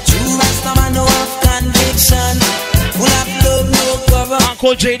land. True Rastaman no have conviction. Full of love, no cover.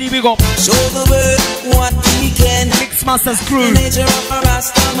 Uncle JD big up. Show the world what we can. Mix Masters crew. The nature of a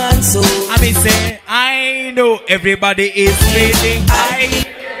Rastaman, so I mean say, I know everybody is waiting. I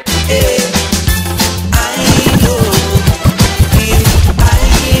know.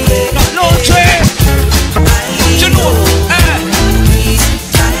 Kalonje. You know,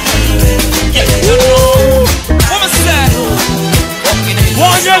 you know. What was that?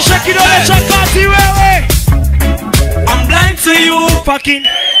 Wonyesha kidole cha kati wewe. I'm blind to you. Fucking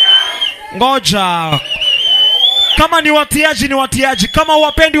ngoja. Kama ni watiaji ni watiaji. Kama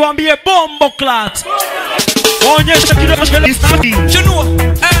wapendi waambie bombo clat. Wonyesha kidole cha kati. You know,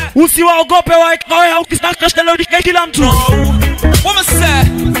 usiwaogope wae ukisaka shelo kila mtu. What was that?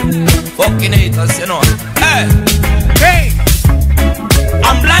 Fucking haters, you know. Hey,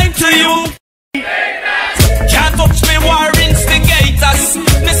 I'm blind to you. Can't touch me, war instigators.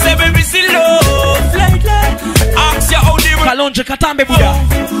 Me say we see love. Ask you how they were. Kalonje katambe buda.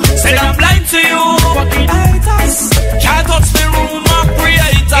 Said I'm blind to you. Haters. Can't touch me, rumor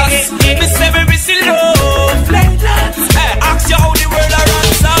creators. Me say we see love. Ask you how the world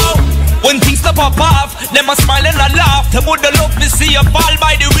around so. When things stop off, them a smile and a laugh. Them would love me see you fall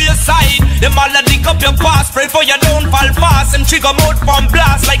by the wayside. Them all a dig up your past, pray for you don't fall fast. Them trigger mode from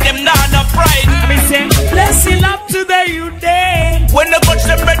blast like them nana pride. I mean say, blessing up to the you day. When they touch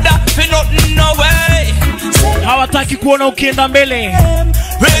them brother, fi nothing no way. Hawataki kuona ukienda mbele.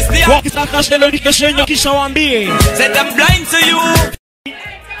 Raise the wakitaka shelo nikeshenyo kisha waambie. Said I'm blind to you.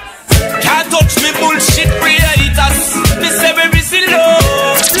 Can't touch me bullshit creators. Me say we see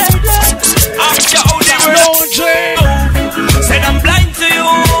love. After all the world. Said I'm blind to you.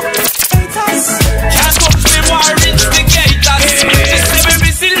 Can't touch me war instigators. Me say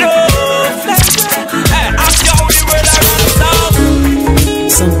we see love. After all the world around.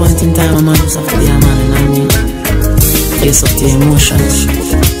 Some point in time a man just have to be a man and I mean face up the emotions.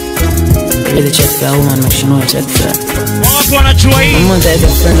 Really check for a woman, make she know I check for her. I'm gonna take a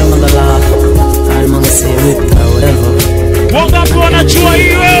friend, I'm gonna laugh, I'm gonna say whip or whatever. You're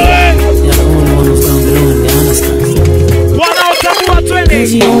the only one who's gonna be lonely, you understand?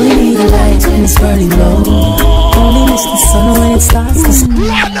 Cause you only need the light when it's burning low. Only miss the sun when it starts to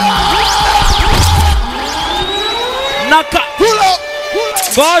Naka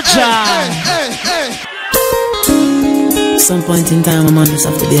Goja. Some point in time a man just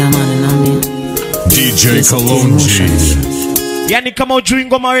have to be a man and I mean DJ Kalonje. Yani kama ujui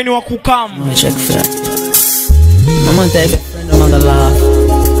ngoma wewe ni wa kukamu. Check for that. I'm gonna take a friend, I'm gonna laugh,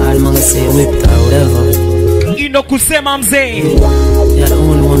 I'm gonna say whip or whatever. Ino kusema mzee. You're the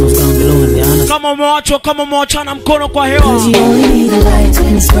only one who's gonna be lonely, you understand? Kama umewachana mkono kwa hewa. Cause you only need the light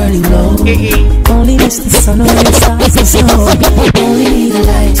when it's burning low. Only miss the sun when it starts to snow. Only need the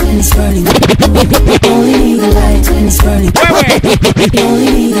light when it's burning low. Only need the light when it's burning low.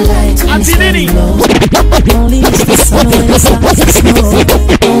 Only need the light when it's burning low. Only miss the sun when it starts to snow.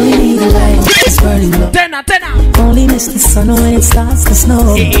 Only need the light when it's burning low. Tena. Only miss the sun when it starts to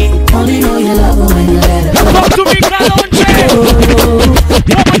snow. Only know you love her when you let her go. Come to me, Kalonje.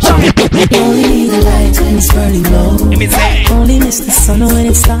 Only need the light when it's burning low. Only miss the sun when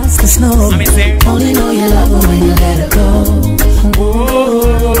it starts to snow. Only know you love her when you let her go.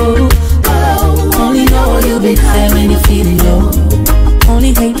 Only know you'll be high when you're feeling low.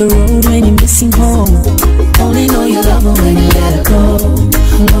 Only hate the road when you're missing home. Only know you love her when you let her go.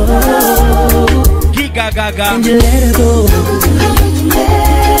 Giga gaga. And you let her go. Why did you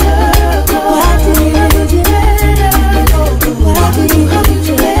let her go? Why did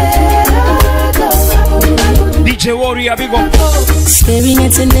you let her go? DJ Warrior, big up. Staring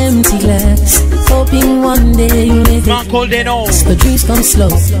at an empty glass, hoping one day you'll live it. But dreams come slow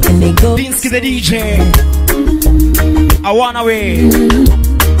and they go. Dinsky the DJ. I wanna wait.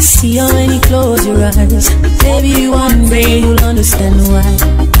 See how when you close your eyes, maybe one day you'll understand why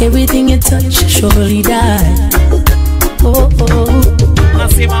everything you touch surely die. Oh, oh.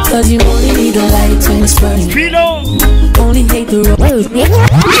 Cause you only need the light when it's burning. Only hate the road.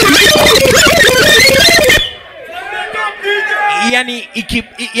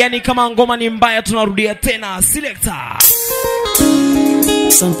 yani kama ngoma ni mbaya tunarudia tena. Selector.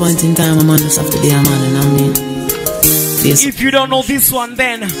 Some point in time, a man just have to be a man, and I mean. If you don't know this one,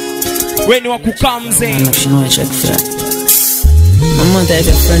 then when you comes in, I'm sure I check for that. I'm gonna take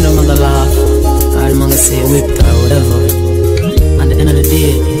a friend, I'm gonna laugh, or I'm gonna say whipped or whatever. At the end of the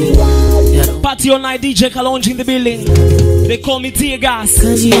day, yeah. Party all night, DJ Kalonje in the building. They call me Teargas.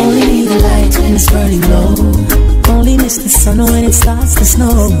 Cause you only need the light when it's burning low. Only miss the sun when it starts to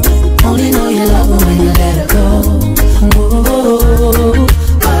snow. Only know you love her when you let her go. Whoa.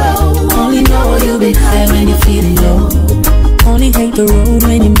 Only know you've been high when you're feeling low. Only hate the road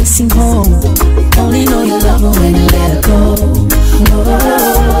when you're missing home. Only know you love her when you let her go.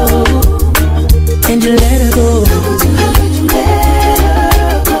 Whoa. And you let her go. Why did you let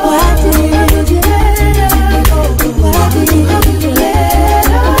her go? Why did you let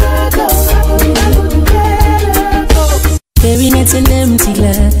her go? Staring at an empty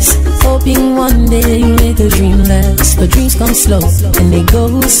glass, hoping one day you make a dream last. But dreams come slow and they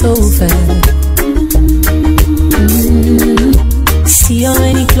go so fast. See how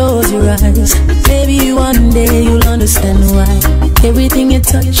when you close your eyes, maybe one day you'll understand why everything you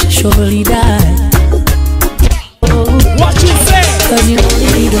touch surely die. What you say? Cause you only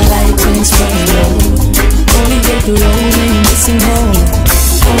need the light when it's burning low. Only get the road when you're missing home.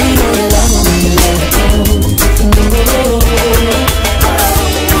 Only know you love her when you let her go.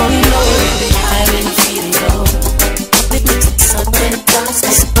 Only know you'll be high when you're feeling low. It makes the sun when it starts to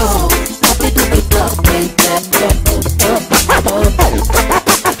snow. It will be love when you let go.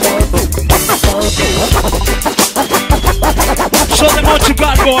 Show them what you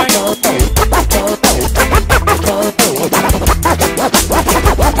got, boy.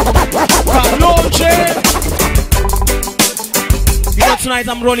 Kalonje. You know, tonight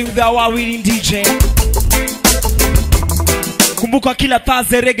I'm rolling with our reading DJ. Kumbuka kila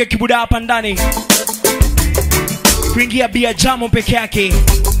Thursday reggae kibuda hapa ndani. Kuingia bia jamo peke yake.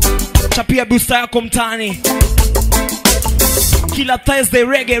 Chapia booster yako mtaani. Kila Thursday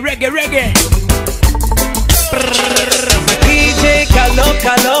reggae. DJ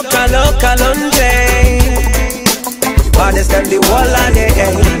Kalonje. Baddest than the wall of the A.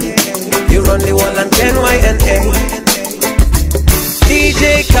 You run the wall and NYNA.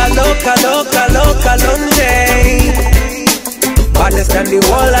 DJ Kalonje. Baddest than the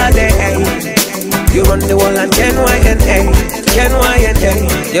wall of the A. You run the wall and NYNA.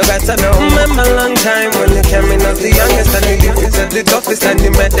 You got to know. Remember long time when you came in as the youngest and the gifted and the toughest, and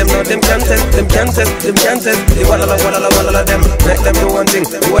you met them, know them can't test. The walla them, make them do one thing.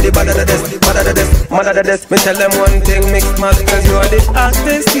 You are the bad of the desk, mad of the desk. Me tell them one thing, mix match, cause you are the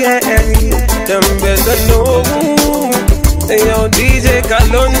artist, yeah. Them better know. Hey yo, DJ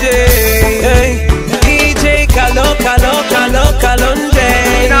Kalonje. Hey, DJ Kalonje.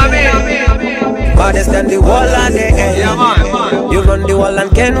 Baddest than the wall and the air. You run the wall and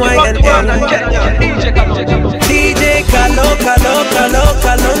NYNA. DJ Kalonje.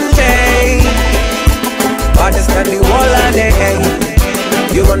 Baddest than the wall and the air.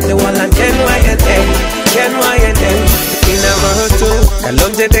 You run the wall and NYNA. You never hurt to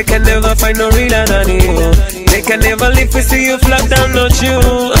Kalonje, they can never find no reader than you. They can never live to see you flop down, not you.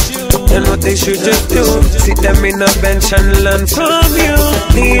 And what they should just do, sit them in a bench and learn from you.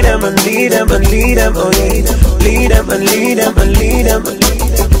 Lead them, oh yeah. Lead them,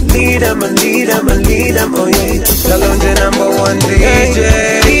 oh yeah. Kalonje number one DJ.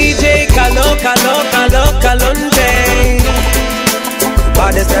 DJ Kalonje.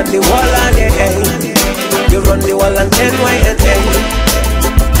 Baddest than the wall and the A. You run the wall and NYNA.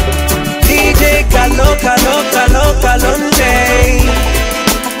 DJ Kalonje.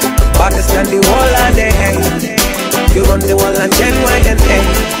 Baddest than the wall and the A. You run the wall and NYNA.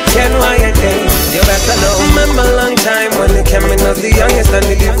 You better know. Remember long time when you came in as the youngest and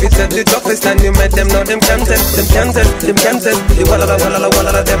the gifted, the toughest, and you met them, know them can't test. You walla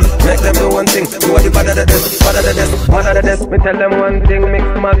them, make them do one thing. You are the bad of the desk. Me tell them one thing, mix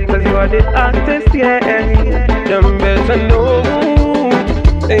match, cause you are the artist, yeah. Them better know.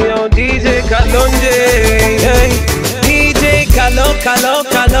 Hey yo, DJ Kalonje. Hey, DJ Kalonje.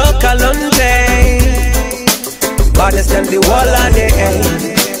 Baddest than the wall and the A.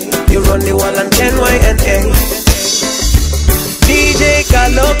 You run the wall and NYNA. DJ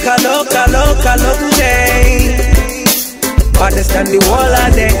Kalonje. Baddest than the wall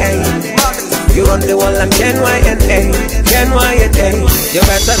and the A. You run the wall and NYNA. You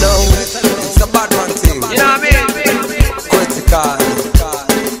better know. It's a bad man team. You know what I mean?